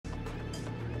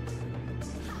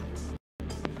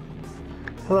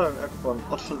Hello everyone,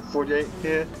 Austin48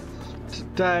 here.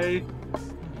 Today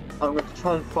I'm going to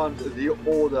try and find the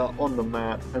order on the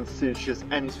map and see if she has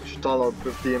any special dialogue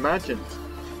with the Imagined.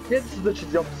 Yeah, this is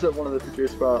literally the opposite of one of the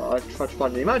videos where I try to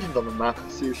find the Imagined on the map and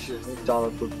see if she has any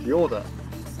dialogue with the Order.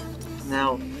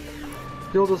 Now,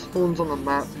 the Order spawns on the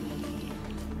map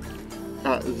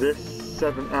at this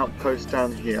 7 outpost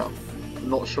down here. I'm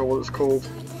not sure what it's called.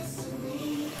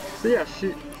 So yeah,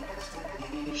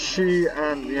 she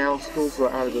and the Owlskulls were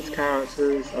added as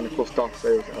characters, and of course Dark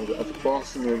Vader was added as a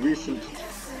boss in the recent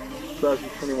version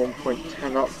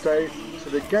 21.10 update to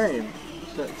the game.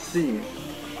 So let's see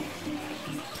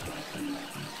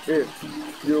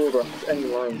if the Order has any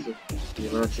lines of the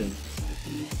Imagined.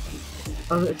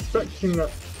 I'm expecting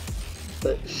that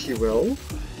she will.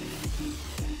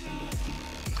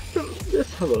 But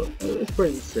let's have a look. Let's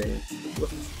wait and see.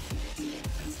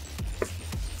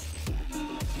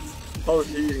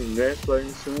 Obviously using this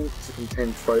loading tool to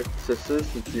contain both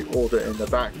sisters with the Order in the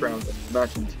background and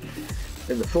Imagined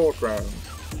in the foreground.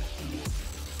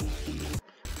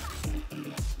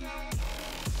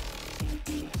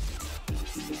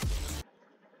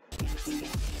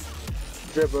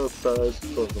 Zibber says,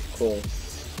 because of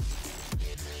course.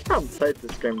 I haven't played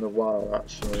this game in a while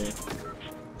actually.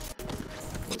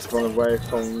 Let's run away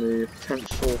from the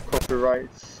potential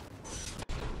copyrights.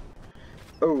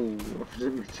 Oh, I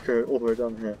didn't need to go all the way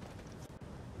down here.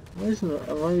 Am I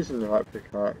using the right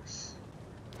pickaxe?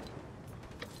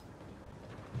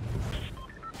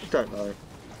 I don't know.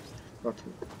 I'm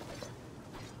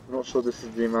not sure this is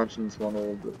the Imagined one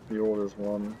or the Order's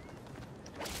one.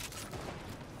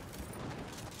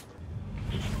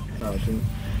 No, I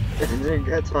didn't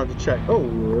get time to check. Oh,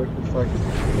 looks like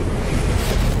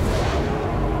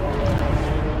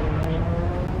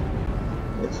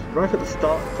it's right at the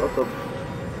start of the.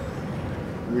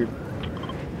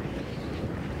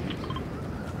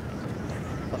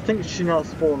 I think she now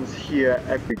spawns here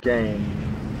every game.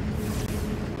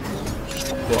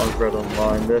 What I've read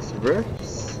online, there's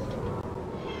rifts.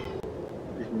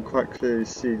 You can quite clearly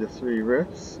see the 3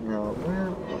 rifts. Now,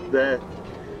 where there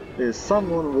is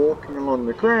someone walking along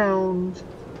the ground,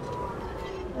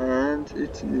 and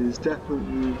it is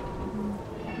definitely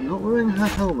not wearing her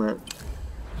helmet.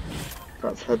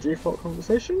 That's her default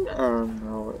conversation, and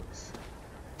now let's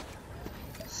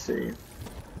see.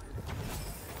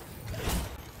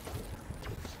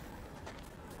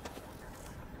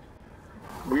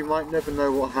 We might never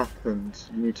know what happened.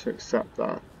 You need to accept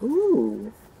that.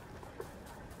 Ooh!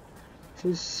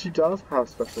 So she does have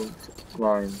special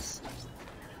lines.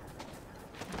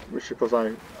 Which of course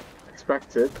I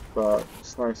expected, but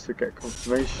it's nice to get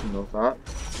confirmation of that.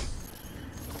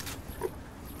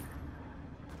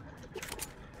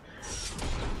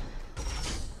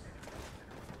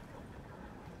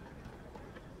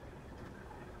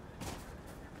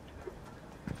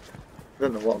 I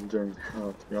don't know what I'm doing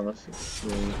now, to be honest. It's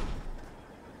really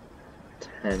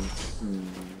 10.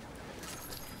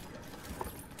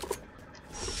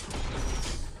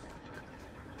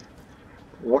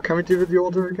 What can we do with the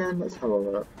Order again? Let's have a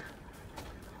look.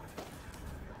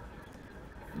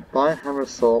 Buy a hammer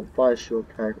assault, buy a shield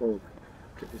keg. Oh,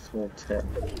 give you a small tip.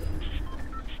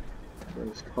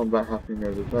 There's combat happening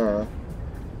over there.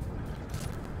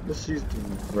 Let's use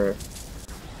the rift.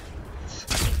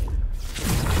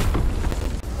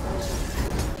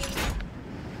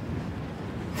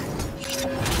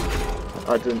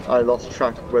 I lost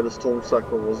track of where the storm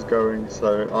circle was going,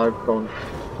 so I've gone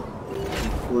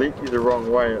completely the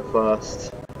wrong way at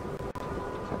first.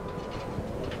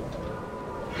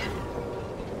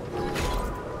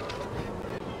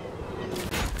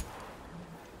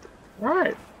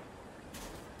 Right.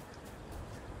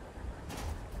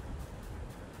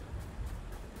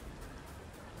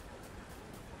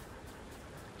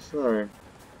 So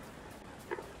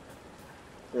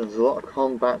there's a lot of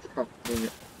combat happening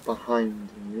behind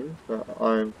me, but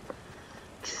I'm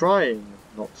trying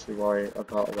not to worry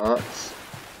about that.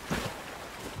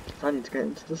 I need to get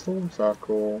into the storm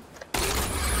circle.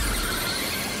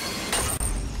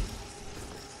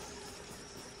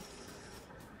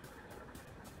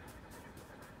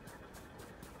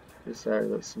 This area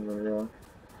looks familiar.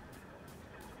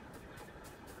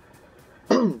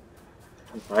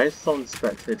 Why is someone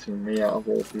spectating me out of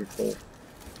all people?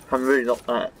 I'm really not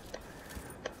that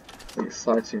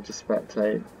exciting to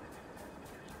spectate.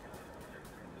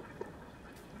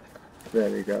 There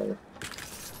we go.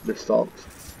 This stopped.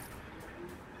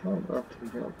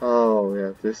 Oh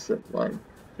yeah, this zip line.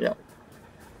 Yeah.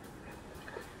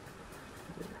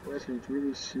 Where's he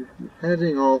really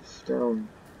heading off down?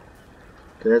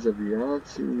 There's a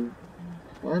reality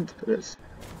plant, but let's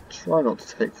try not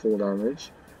to take full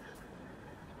damage.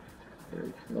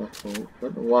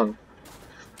 One.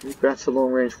 Need better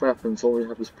long-range weapons. All we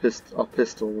have is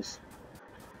pistols.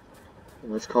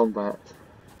 In this combat.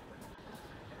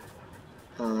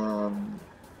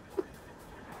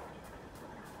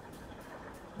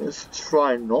 Let's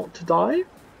try not to die.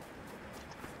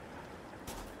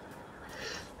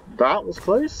 That was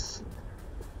close.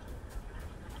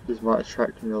 This might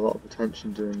attract me a lot of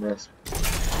attention doing this.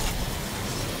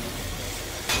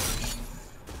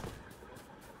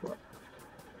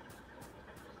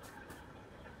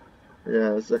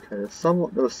 Yeah, it's okay.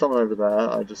 There was someone over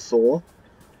there I just saw.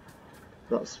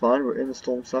 That's fine, we're in the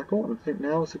storm circle, and I think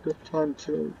now is a good time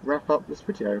to wrap up this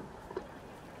video.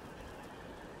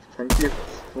 Thank you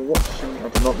for watching. I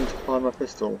did not need to fire my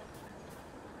pistol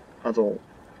at all.